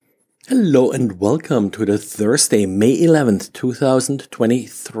Hello and welcome to the Thursday, May 11th,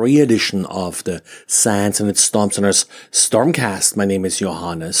 2023 edition of the Sands and its Storm Center's StormCast. My name is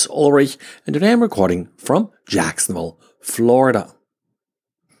Johannes Ulrich and today I'm recording from Jacksonville, Florida.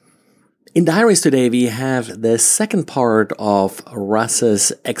 In Diaries today we have the second part of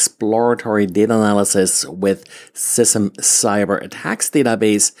Russ's exploratory data analysis with SISM Cyber Attacks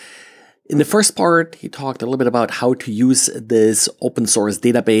database. In the first part, he talked a little bit about how to use this open source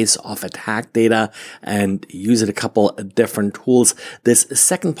database of attack data and use it a couple of different tools. This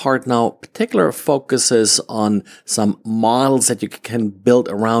second part now particularly focuses on some models that you can build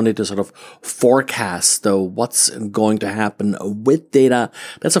around it to sort of forecast what's going to happen with data.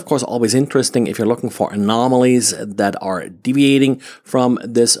 That's of course always interesting if you're looking for anomalies that are deviating from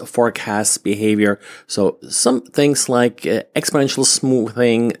this forecast behavior. So some things like exponential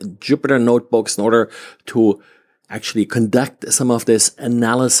smoothing, Jupyter notebooks in order to actually conduct some of this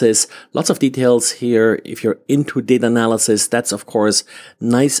analysis. Lots of details here. If you're into data analysis, that's of course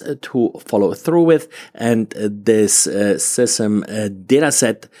nice to follow through with. And this SISM data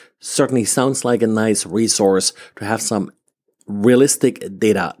set certainly sounds like a nice resource to have some realistic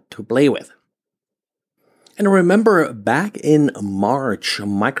data to play with. And remember, back in March,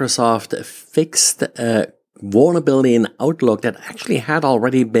 Microsoft fixed a vulnerability in Outlook that actually had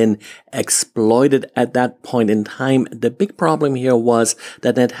already been exploited at that point in time. The big problem here was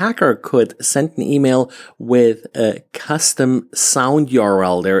that an attacker could send an email with a custom sound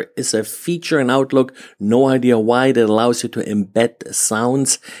URL. There is a feature in Outlook, no idea why, that allows you to embed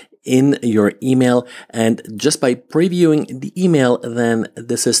sounds in your email, and just by previewing the email, then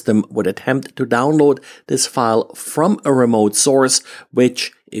the system would attempt to download this file from a remote source,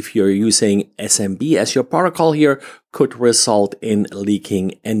 which, if you're using SMB as your protocol here, could result in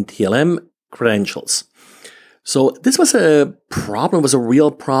leaking NTLM credentials. So this was a problem, was a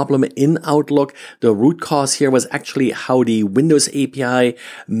real problem in Outlook. The root cause here was actually how the Windows API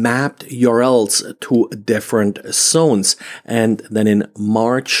mapped URLs to different zones. And then in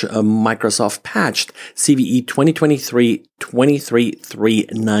March, Microsoft patched CVE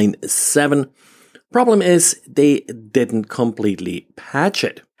 2023-23397. Problem is they didn't completely patch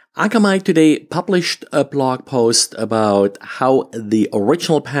it. Akamai today published a blog post about how the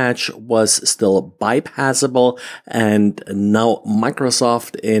original patch was still bypassable, and now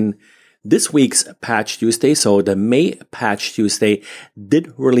Microsoft in this week's Patch Tuesday, so the May Patch Tuesday,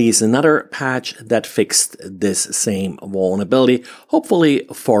 did release another patch that fixed this same vulnerability, hopefully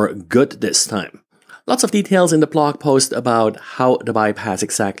for good this time. Lots of details in the blog post about how the bypass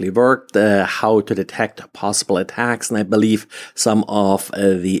exactly worked, how to detect possible attacks, and I believe some of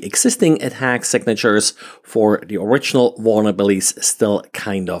the existing attack signatures for the original vulnerabilities still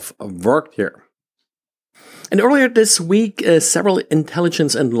kind of worked here. And earlier this week, several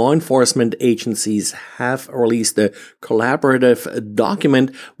intelligence and law enforcement agencies have released a collaborative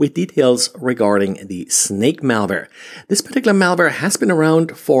document with details regarding the snake malware. This particular malware has been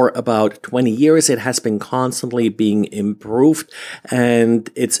around for about 20 years. It has been constantly being improved, and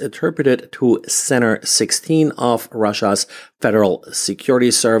it's attributed to Center 16 of Russia's Federal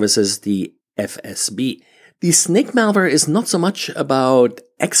Security Services, the FSB. The snake malware is not so much about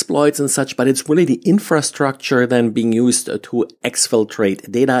exploits and such, but it's really the infrastructure then being used to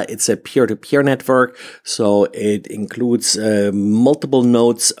exfiltrate data. It's a peer-to-peer network, so it includes multiple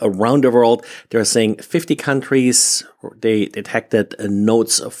nodes around the world. They're saying 50 countries, they detected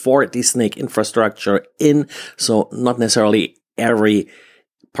nodes for the snake infrastructure in, so not necessarily every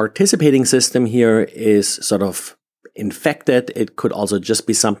participating system here is sort of infected. It could also just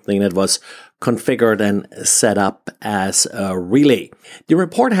be something that was configured and set up as a relay. The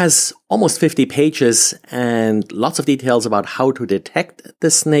report has almost 50 pages and lots of details about how to detect the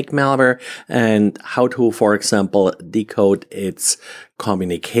snake malware and how to, for example, decode its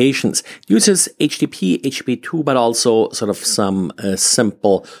communications. It uses HTTP, HTTP2, but also sort of some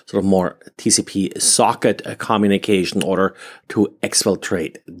simple, sort of more TCP socket communication in order to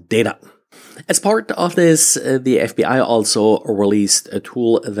exfiltrate data. As part of this, the FBI also released a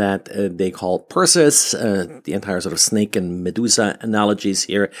tool that they call Perseus, the entire sort of snake and Medusa analogies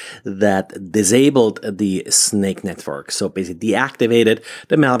here, that disabled the snake network. So basically deactivated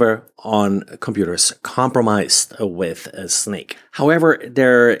the malware on computers compromised with a snake. However,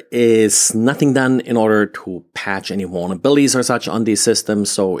 there is nothing done in order to patch any vulnerabilities or such on these systems.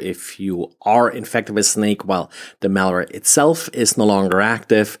 So if you are infected with snake while the malware itself is no longer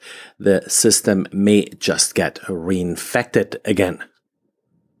active, the system may just get reinfected again.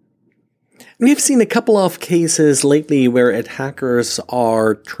 We've seen a couple of cases lately where attackers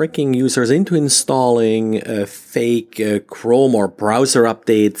are tricking users into installing fake Chrome or browser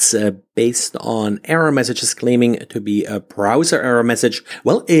updates based on error messages claiming to be a browser error message.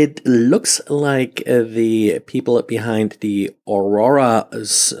 Well, it looks like the people behind the Aurora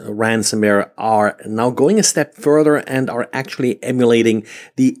ransomware are now going a step further and are actually emulating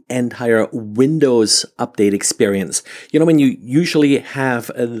the entire Windows update experience. You know, when you usually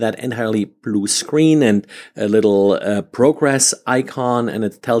have that entirely blue screen and a little progress icon and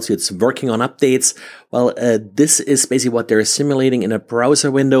it tells you it's working on updates. Well, this is basically what they're simulating in a browser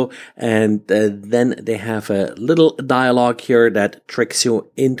window, and then they have a little dialogue here that tricks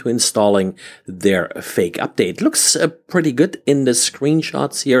you into installing their fake update. Looks pretty good in the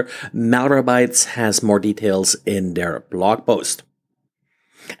screenshots here. Malwarebytes has more details in their blog post.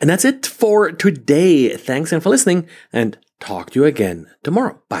 And that's it for today. Thanks for listening, and talk to you again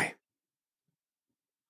tomorrow. Bye.